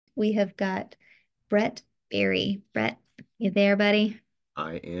we have got Brett Berry. Brett, you there, buddy?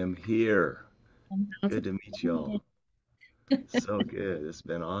 I am here. How's Good it to meet going? y'all. So good. It's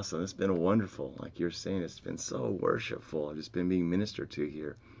been awesome. It's been wonderful. Like you're saying, it's been so worshipful. I've just been being ministered to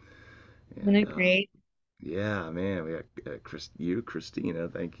here. Isn't And it great? yeah, man, we got Christina.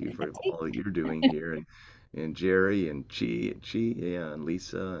 Thank you for all that you're doing here, and Jerry and Chi, yeah, and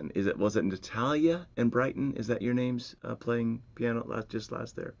Lisa, and was it Natalia and Brighton? Is that your names playing piano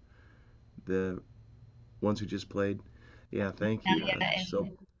last there? The ones who just played. Yeah, thank Yeah, you. yeah, So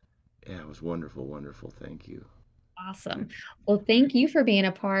yeah, it was wonderful, wonderful. Thank you. awesome. Well, thank you for being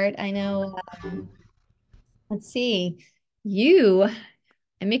a part. I know, let's see, you,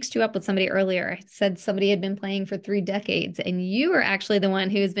 I mixed you up with somebody earlier. I said somebody had been playing for 3 decades, and you are actually the one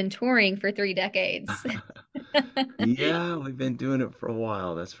who's been touring for 3 decades. Yeah, we've been doing it for a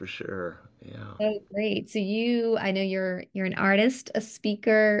while, that's for sure. Yeah. Oh, great. So I know you're an artist, a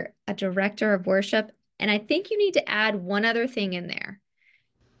speaker, a director of worship, and I think you need to add one other thing in there.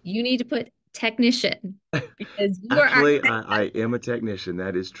 You need to put technician because you are our Actually, I am a technician.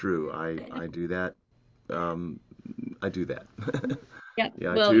 That is true. I do that. Um, I do that. yeah.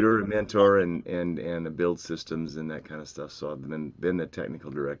 Yeah, I Well, tutor and mentor and build systems and that kind of stuff. So I've been the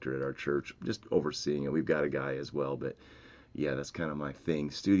technical director at our church, just overseeing it. We've got a guy as well, but yeah, that's kind of my thing.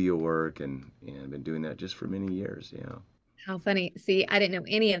 Studio work and been doing that just for many years. Yeah. how funny. See, I didn't know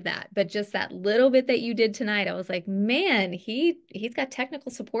any of that, but just that little bit that you did tonight, I was like, man, he's got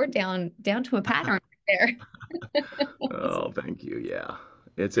technical support down to a pattern right there. Oh, thank you. Yeah.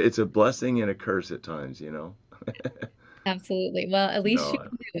 It's a blessing and a curse at times, you know. Absolutely. Well, at least you No,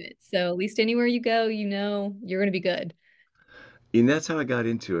 can do it. So at least anywhere you go, you're going to be good. and that's how I got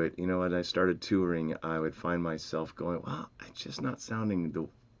into it. You know, when I started touring, I would find myself going, "Well, it's just not sounding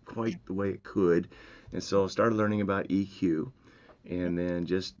quite the way it could," and so I started learning about EQ, and then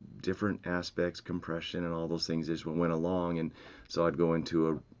just different aspects, compression, and all those things as we went along. And so I'd go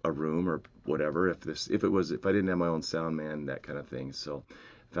into a room or whatever, if I didn't have my own sound man, that kind of thing. So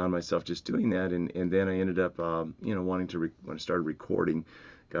found myself just doing that, and then I ended up, wanting to when I started recording,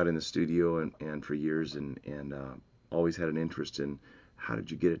 got in the studio and for years and always had an interest in how did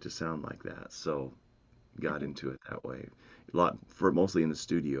you get it to sound like that. So got into it that way, a lot for mostly in the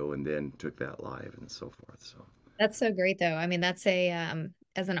studio, and then took that live and so forth. So That's so great though. I mean, that's a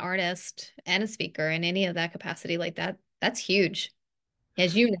as an artist and a speaker in any of that capacity like that, that's huge.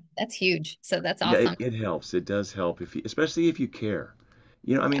 As you know, that's huge. So that's yeah, awesome. it helps. It does help if you, especially if you care.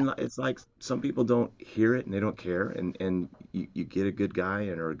 You know, I Yeah. mean, it's like some people don't hear it and they don't care, and you get a good guy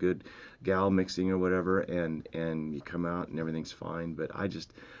and or a good gal mixing or whatever, and you come out and everything's fine. But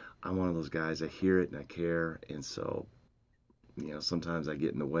I'm one of those guys. I hear it and I care, and so sometimes I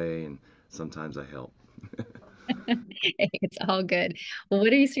get in the way and sometimes I help. It's all good. Well,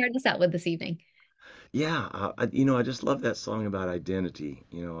 what are you starting us out with this evening? Yeah, I just love that song about identity.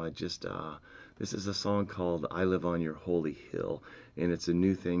 This is a song called "I Live on Your Holy Hill," and it's a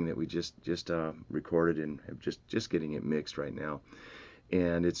new thing that we just recorded and have just getting it mixed right now.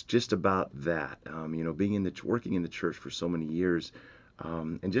 And it's just about that, being working in the church for so many years,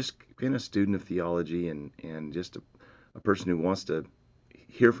 and just being a student of theology and just a person who wants to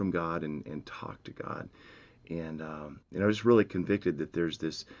hear from God and talk to God. And I was really convicted that there's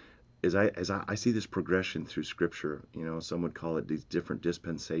this as I see this progression through Scripture, some would call it these different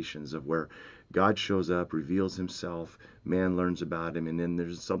dispensations of where God shows up, reveals Himself, man learns about Him, and then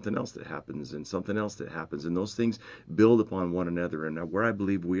there's something else that happens, and something else that happens, and those things build upon one another. And where I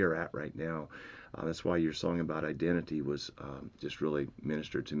believe we are at right now, that's why your song about identity was just really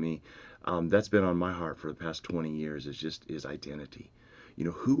ministered to me. That's been on my heart for the past 20 years. Is identity.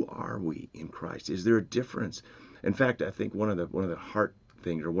 Who are we in Christ? Is there a difference? In fact, I think one of the heart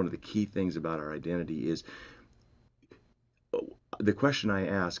things, or one of the key things about our identity is the question I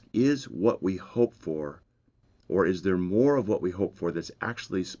ask is what we hope for, or is there more of what we hope for that's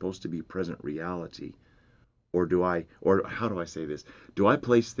actually supposed to be present reality? Or how do I say this? Do I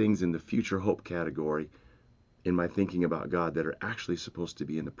place things in the future hope category in my thinking about God that are actually supposed to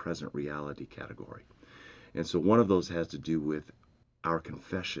be in the present reality category? And so one of those has to do with our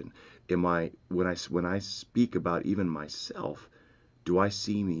confession. When I speak about even myself, do I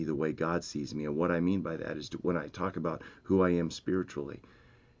see me the way God sees me? And what I mean by that is when I talk about who I am spiritually,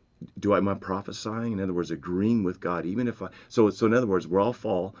 am I prophesying? In other words, agreeing with God, even if so in other words,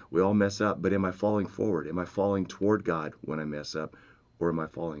 we all mess up, but am I falling forward? Am I falling toward God when I mess up, or am I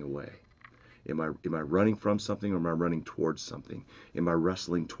falling away? Am I running from something, or am I running towards something? Am I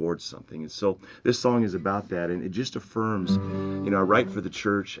wrestling towards something? And so this song is about that, and it just affirms, I write for the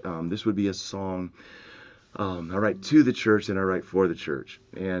church. This would be a song I write to the church and I write for the church.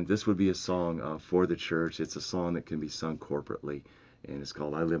 And this would be a song for the church. It's a song that can be sung corporately. And it's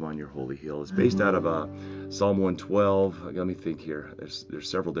called I Live on Your Holy Hill. It's based out of Psalm 112. Let me think here. There's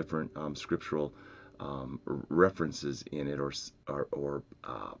several different scriptural references in it, or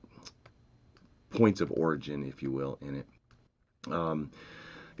points of origin, if you will, in it. Um,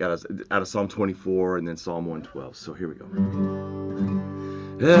 got us out of Psalm 24 and then Psalm 112. So here we go.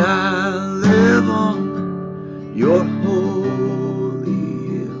 I live on your holy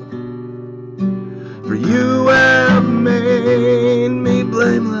hill, for you have made me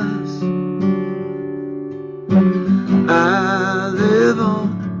blameless. I live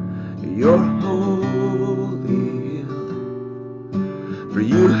on your holy hill, for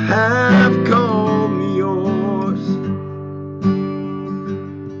you have called me yours.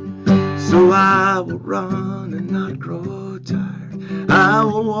 So I will run and not grow tired. I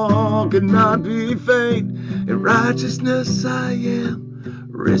will walk and not be faint. In righteousness I am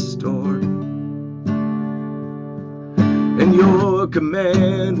restored. And your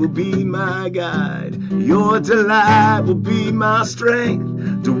command will be my guide. Your delight will be my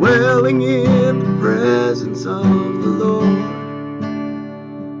strength, dwelling in the presence of the Lord.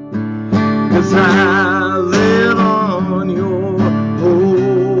 'Cause I live on your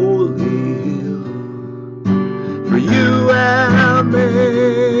holy hill, for you have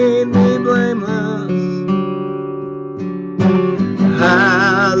made me blameless.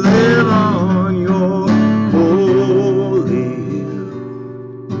 I live on your holy hill,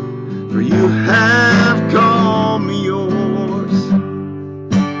 for you have called me yours.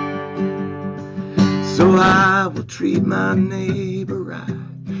 So I will treat my neighbor right.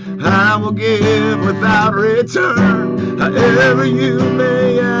 I will give without return, however you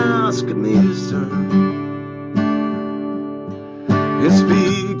may ask me to serve. And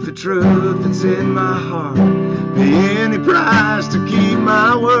speak the truth that's in my heart. Pay any price to keep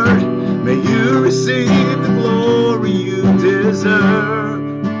my word. May you receive the glory you deserve.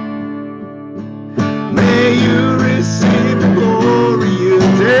 May you receive the glory you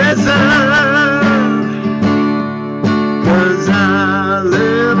deserve. 'Cause I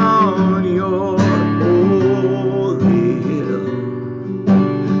live on your holy hill,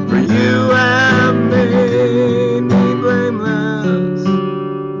 for you have made me blameless.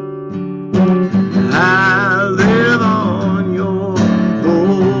 I live on your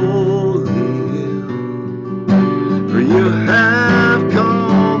holy hill, for you have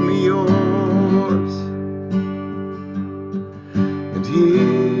called me yours. And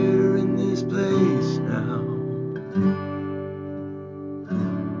here in this place now,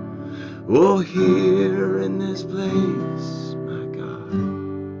 oh, here in this place, my God,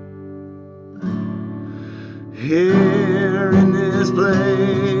 here in this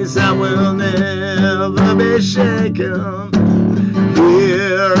place I will never be shaken.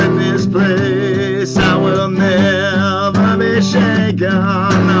 Here in this place I will never be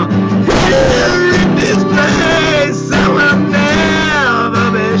shaken. Here in this place I will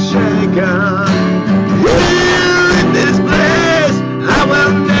never be shaken. Here in this place I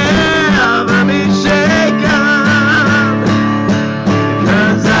will never be shaken.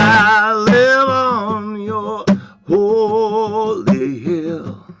 'Cause I live on your holy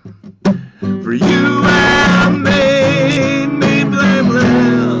hill, for you have made me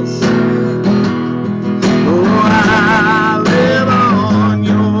blameless. Oh, I live on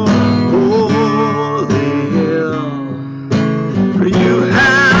your holy hill, for you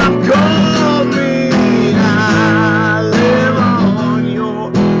have called me. I live on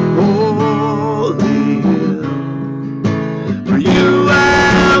your holy hill, for you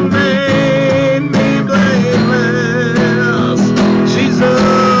have made me blameless.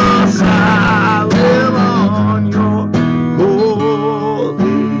 Jesus, I live on your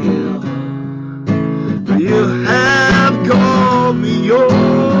holy hill, for you have called me yours.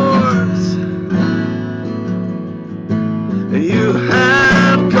 You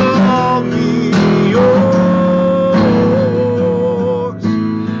have called me yours.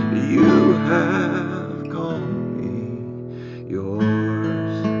 You have called me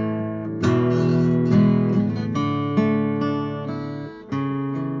yours.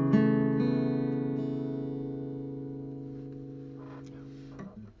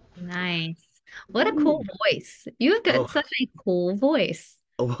 Nice. What a cool Ooh. voice. You've got Oh, such a cool voice.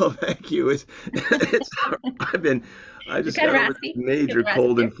 well, thank you. It's I've been I You're just kind of got over this raspy. You have major a raspy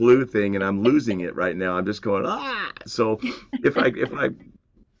cold there. and flu thing, and I'm losing it right now. I'm just going So if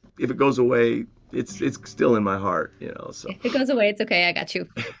it goes away, it's still in my heart, you know. So If it goes away, it's okay. I got you.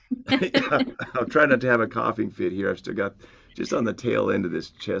 yeah, I'll try not to have a coughing fit here. I've still got just on the tail end of this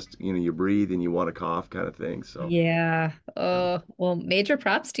chest, you breathe and you want to cough kind of thing. So, Yeah. uh, Oh, well, major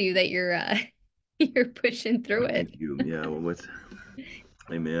props to you that you're you're pushing through it. thank you. Yeah, well,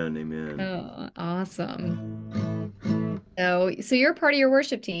 amen, amen. Oh, awesome. So you're part of your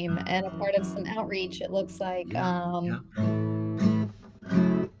worship team and a part of some outreach, it looks like. Yeah, yeah.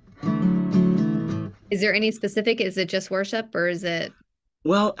 Is there any specific, is it just worship or is it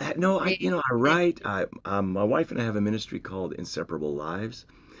Well, no, I mix? write. My wife and I have a ministry called Inseparable Lives,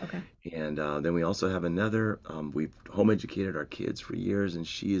 Okay. and then we also have another. We've home educated our kids for years, and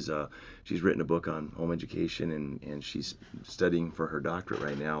she's written a book on home education, and she's studying for her doctorate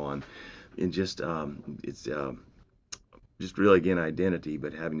right now on, in it's just really again identity,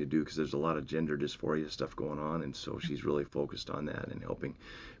 but having to do because there's a lot of gender dysphoria stuff going on, and so she's really focused on that and helping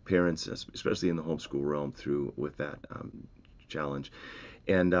parents, especially in the homeschool realm, through with that challenge.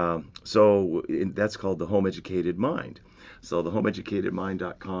 And that's called the Home Educated Mind. So the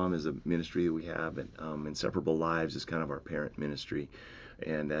homeeducatedmind.com is a ministry that we have, and Inseparable Lives is kind of our parent ministry.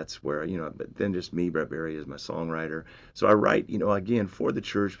 And that's where, but then just me, Brett Berry, is my songwriter. So I write, again, for the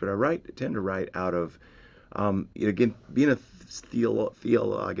church, but tend to write out of, again, being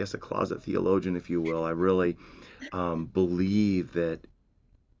I guess a closet theologian, if you will. I really believe that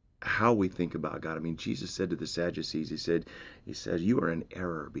how we think about God. I mean, Jesus said to the Sadducees, he said, you are in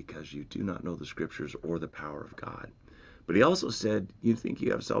error because you do not know the scriptures or the power of God. But he also said, you think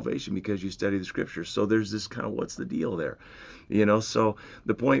you have salvation because you study the scriptures. So there's this kind of, what's the deal there? So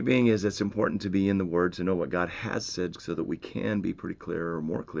the point being is it's important to be in the word, to know what God has said so that we can be pretty clear or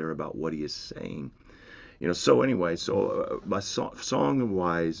more clear about what he is saying. So anyway, my song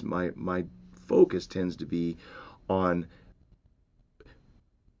wise, my focus tends to be on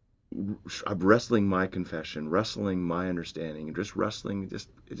wrestling my confession, wrestling my understanding, and just wrestling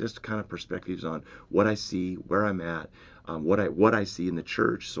just kind of perspectives on what I see, where I'm at, what I see in the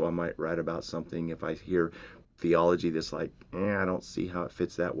church. So I might write about something if I hear theology that's like, I don't see how it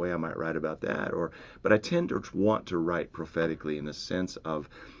fits that way. I might write about that. But I tend to want to write prophetically in the sense of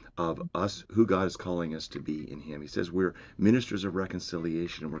us, who God is calling us to be in Him. He says we're ministers of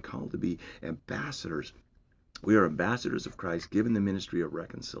reconciliation, and we're called to be ambassadors. We are ambassadors of Christ, given the ministry of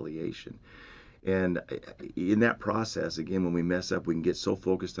reconciliation. And in that process, again, when we mess up, we can get so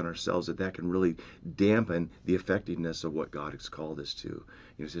focused on ourselves that can really dampen the effectiveness of what God has called us to.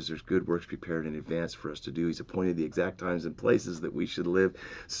 He says there's good works prepared in advance for us to do. He's appointed the exact times and places that we should live.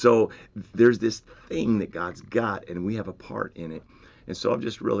 So there's this thing that God's got, and we have a part in it. And so I've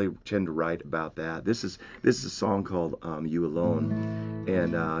just really tend to write about that. This is a song called "You Alone,"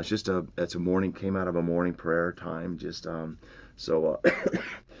 and it's a morning, came out of a morning prayer time.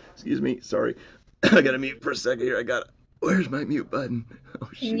 Excuse me, sorry, I got to mute for a second here. Where's my mute button? Oh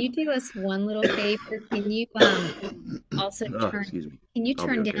Can shoot. you do us one little favor? Also Oh, excuse me. can you I'll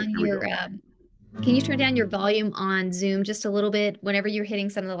be turn okay. down Here we your go. can you turn down your volume on Zoom just a little bit? Whenever you're hitting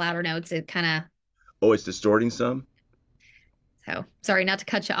some of the louder notes, it kind of, Oh, it's distorting some. so sorry not to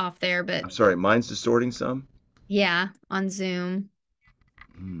cut you off there, but I'm sorry, mine's distorting some. yeah, on Zoom.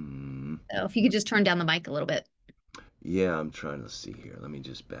 Hmm. So if you could just turn down the mic a little bit. Yeah, I'm trying to see here. Let me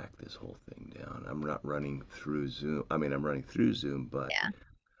just back this whole thing down. I'm not running through Zoom. I mean, I'm running through Zoom, but Yeah.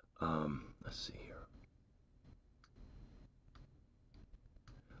 let's see here.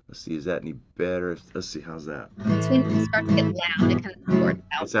 Let's see, is that any better? Let's see, how's that? It's when you start to get loud, it kind of sorts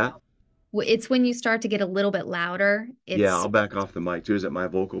out. What's that? It's when you start to get a little bit louder. Yeah, It's I'll back off the mic too. Is it my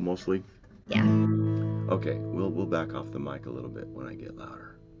vocal mostly? yeah. Okay, we'll back off the mic a little bit when I get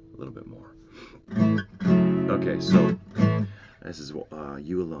louder, a little bit more. Okay, so this is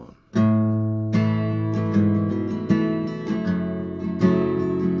You Alone.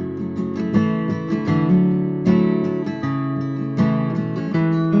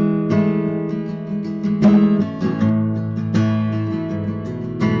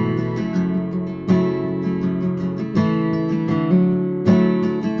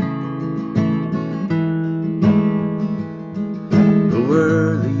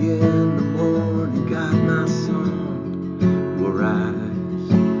 Early in the morning, God, my song will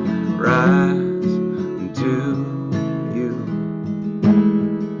rise unto you.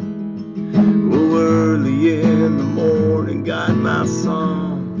 Oh, early in the morning, God, my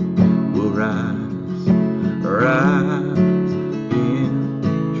song will rise in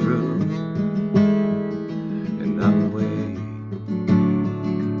truth, and I'll wait.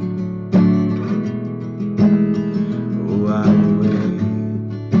 Oh, I'll wait.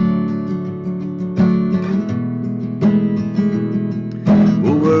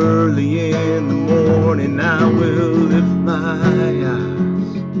 Oh, early in the morning, I will lift my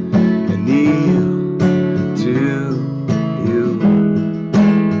eyes and kneel to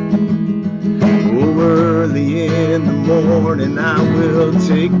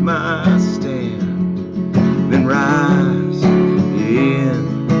take my stand, then rise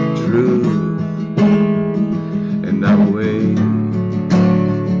in truth and not wait.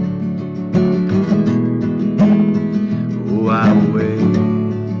 Oh, I wait.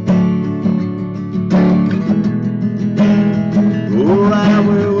 Oh, I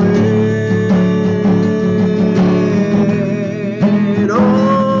will wait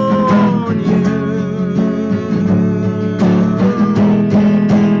on you.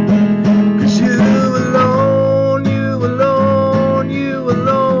 'Cause you alone, you alone, you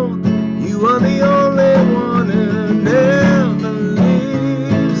alone, you are the only one who never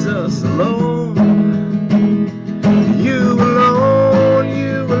leaves us alone. You alone,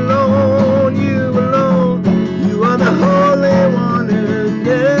 you alone, you alone, you are the Holy One who's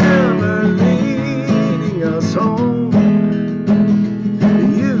never leading us home.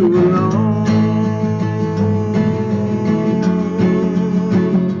 You alone.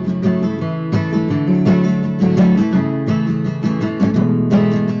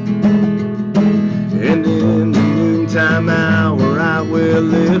 And in the noontime hour I will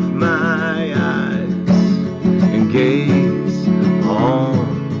lift my eyes and gaze on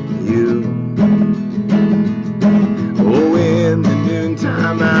you. Oh, in the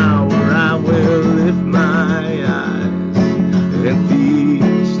noontime hour I will lift my eyes and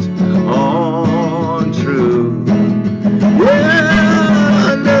feast on truth.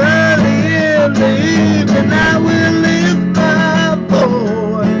 Yeah, and early in the evening I will lift my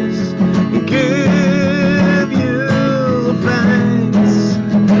voice and give you thanks.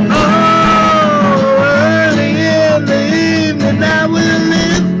 Oh, early in the evening I will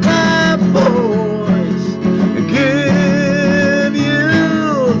lift my voice and give you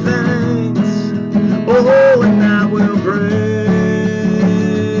thanks. Oh, and I will praise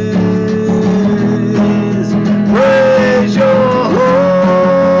your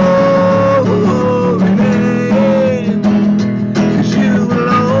holy name. 'Cause you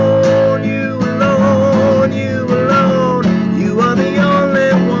alone, you alone, you alone, you are the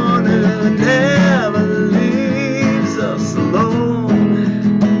only one who never leaves us alone.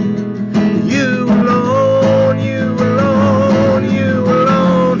 You alone, you alone, you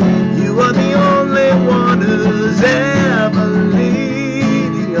alone, you are the only one who's ever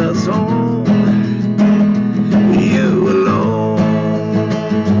leading us home. You alone.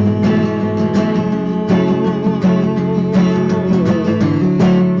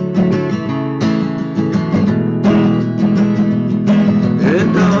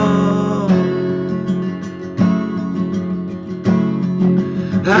 And all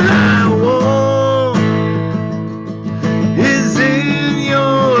I want is in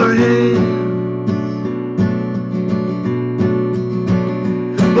your hand.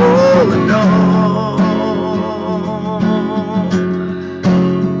 Oh, and all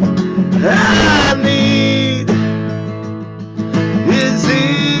I need is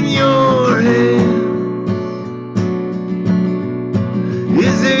in your hand,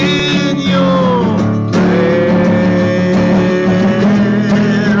 is in your plans.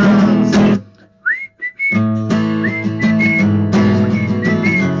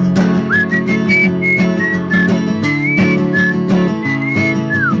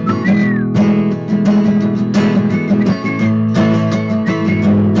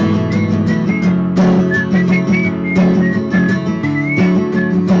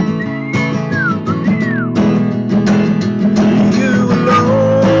 You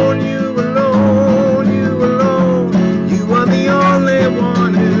alone, you alone, you alone, you are the only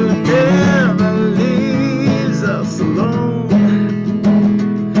one who never leaves us alone.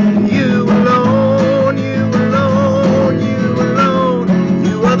 You alone, you alone, you alone,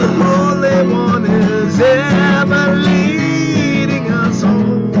 you are the Holy One who's ever leading us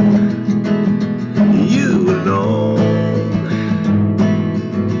home. You alone.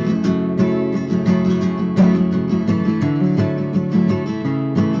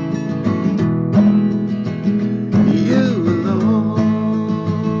 You alone.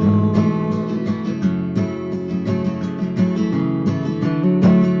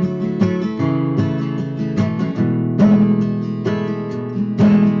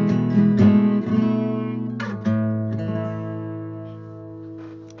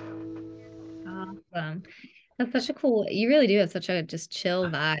 Awesome. That's such a cool, you really do have such a just chill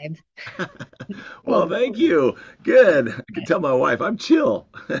vibe. Well, Cool. thank you. Good. I can tell my wife I'm chill.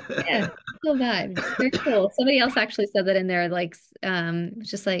 Yeah, cool vibe. Just very cool. Somebody else actually said that in there, like,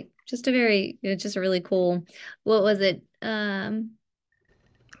 just like, just a very, just a really cool, what was it?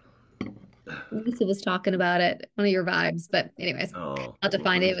 Lisa was talking about it, one of your vibes, but anyways, Oh, I'll have to well,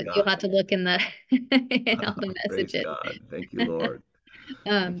 find it, praise but you'll God. have to look in the, in all the Praise messages. God. Thank you, Lord.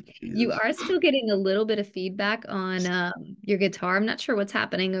 Um, you Jesus. are still getting a little bit of feedback on your guitar. I'm not sure what's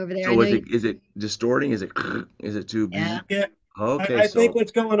happening over there. I So know is you, it distorting? Is it is it too yeah. beat? Yeah, Okay, I think so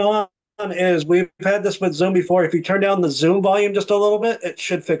what's going on is we've had this with Zoom before. If you turn down the Zoom volume just a little bit, it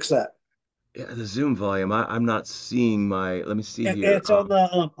should fix that. yeah, the Zoom volume. I'm not seeing my. Let me see here. It's on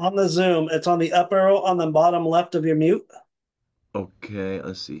the Zoom. It's on the up arrow on the bottom left of your mute, Okay,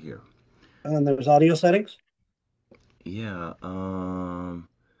 let's see here. and then there's audio settings, Yeah.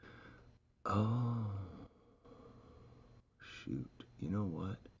 Oh, shoot. You know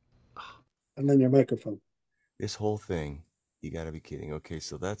what? and then your microphone. This whole thing. You got to be kidding. Okay,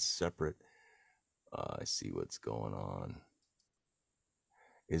 so that's separate. I see what's going on.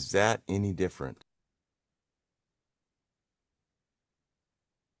 Is that any different?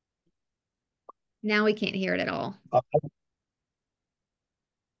 Now we can't hear it at all. Uh,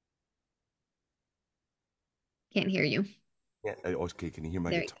 Can't hear you. Yeah. Okay. Can you hear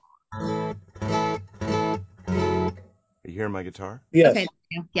my There you guitar? Are you hearing my guitar? go. yes. Okay.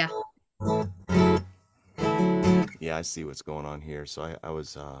 Yeah. Yeah, I see what's going on here. So I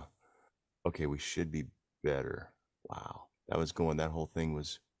was okay, we should be better. Wow. That whole thing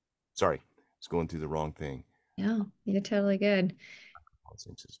was sorry, it's going through the wrong thing. No, you're totally good.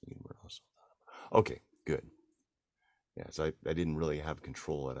 Okay, good. Yeah, so I didn't really have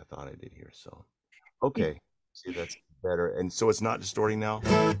control that I thought I did here. So okay. See, that's better. And so it's not distorting now?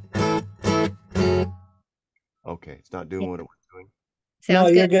 Okay, it's not doing what it was doing. No,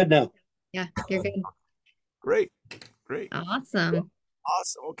 Sounds you're good. good now. Yeah, you're good. Great. Great. Awesome.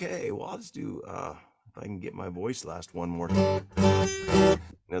 Awesome. Okay. Well, I'll just do if I can get my voice last one more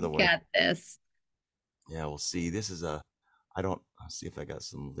another one. Got this. Yeah, we'll see. This is I'll see if I got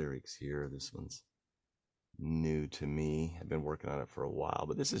some lyrics here. This one's new to me. I've been working on it for a while,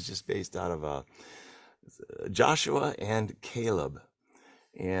 but this is just based out of Joshua and Caleb.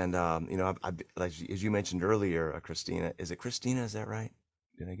 And as you mentioned earlier, Christina, is it Christina? Is that right?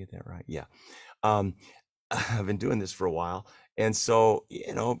 Did I get that right? Yeah. I've been doing this for a while, and so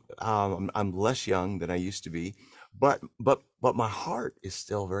I'm less young than I used to be, but my heart is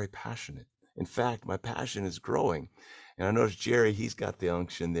still very passionate. In fact, my passion is growing, and I noticed Jerry, he's got the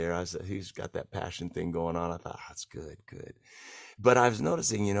unction there. He's got that passion thing going on. I thought, that's good. But I was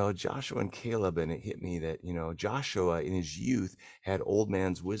noticing, Joshua and Caleb, and it hit me that Joshua in his youth had old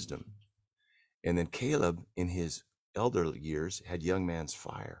man's wisdom, and then Caleb in his elder years had young man's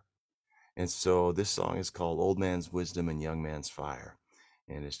fire. And so this song is called Old Man's Wisdom and Young Man's Fire.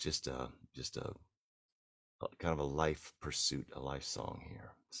 And it's just a kind of a life pursuit, a life song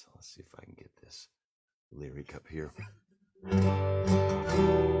here. So let's see if I can get this lyric up here.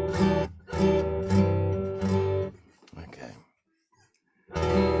 Okay.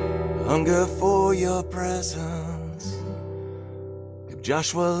 Hunger for your presence, keep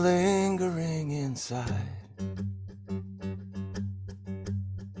Joshua lingering inside.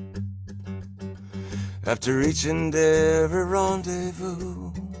 After each and every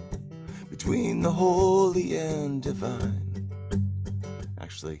rendezvous between the holy and divine.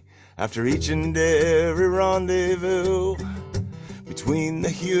 Actually, after each and every rendezvous between the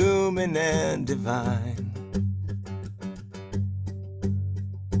human and divine.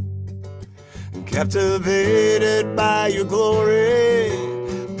 Captivated by your glory,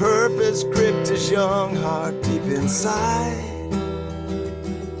 purpose gripped his young heart deep inside.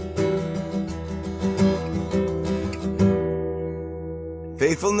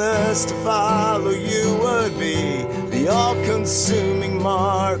 Faithfulness to follow you would be the all-consuming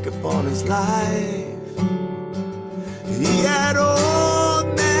mark upon his life. He had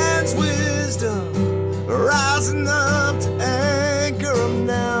old man's wisdom rising up to anchor him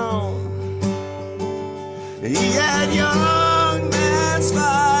down. He had young man's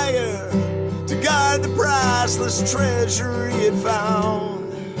fire to guard the priceless treasure he had found.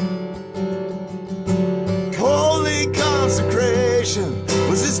 Holy consecration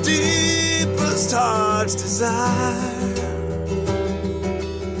was his deepest heart's desire.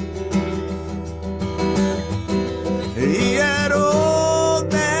 He had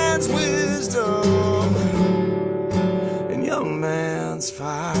old man's wisdom and young man's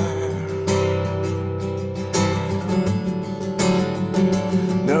fire.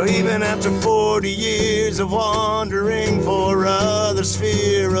 Now even after 40 years of wandering for other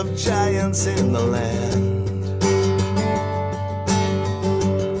sphere of giants in the land,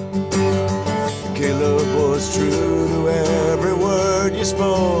 Caleb was true to every word you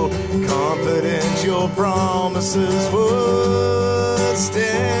spoke, confident your promises would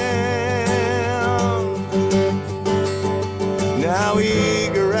stand. Now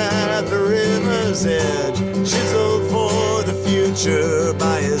eager at the river's edge, chiseled for the future future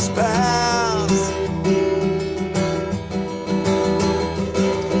by his past.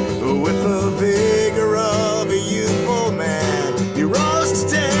 With the vigor of a youthful man, he rose to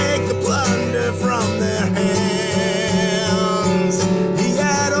take the plunder from their hands. He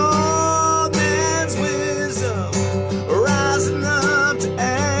had old man's wisdom, rising up to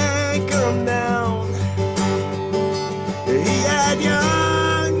anchor him down. He had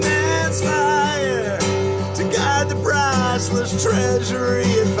young man's fire to guide the priceless treasure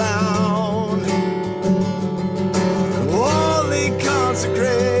he had found. Holy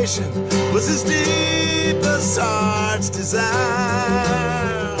consecration was his deepest heart's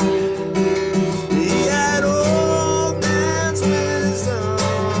desire. He had old man's wisdom,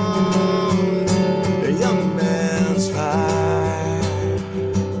 a young man's fire,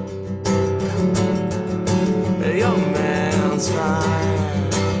 a young man's fire,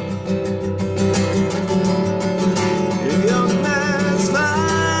 a young man's fire.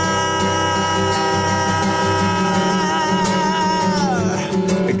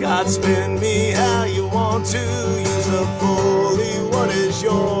 God, spin me how you want to, use the fully what is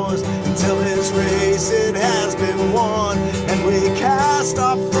yours, until his race it has been won, and we cast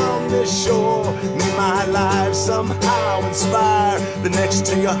off from this shore. May my life somehow inspire the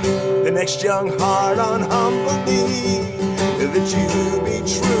next young heart on humble knee, that you be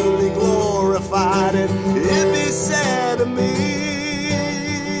truly glorified, and it be said of me,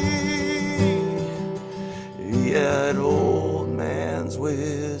 yet old man's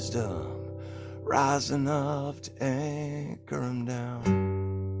wisdom rising up to anchor him down.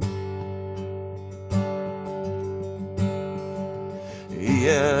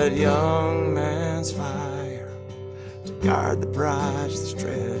 Yet young man's fire to guard the priceless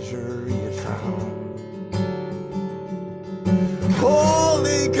treasure he had found.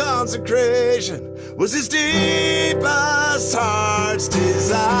 Holy consecration was his deepest heart's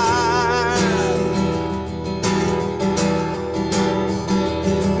desire.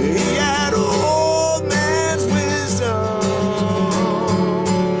 He had old man's wisdom,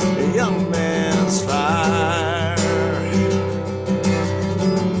 a young man's fire,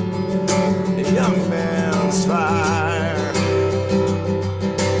 a young man's fire.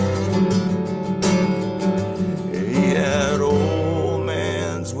 He had old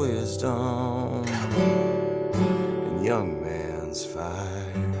man's wisdom and young man's fire.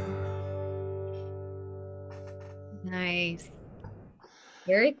 Nice.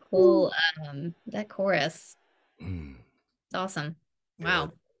 Very cool. That chorus. Mm, It's awesome. good. Wow.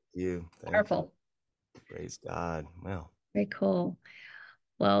 Thank you. Thank you. Powerful. Praise God. Well, Very cool.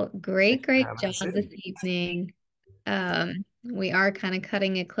 Well, great having job us in. this evening. We are kind of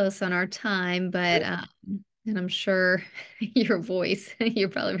cutting it close on our time, but and I'm sure your voice, you're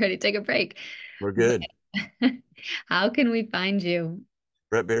probably ready to take a break. We're good. How can we find you?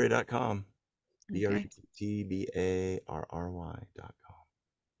 BrettBarry.com. Okay. BRETTBARRY.com.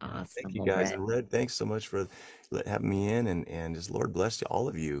 Awesome. Thank you Well, guys. Brett, And Red, thanks so much for having me in, and just Lord bless you, all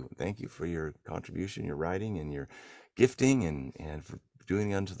of you. Thank you for your contribution, your writing, and your gifting, and for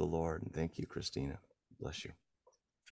doing unto the Lord. And thank you, Christina. Bless you.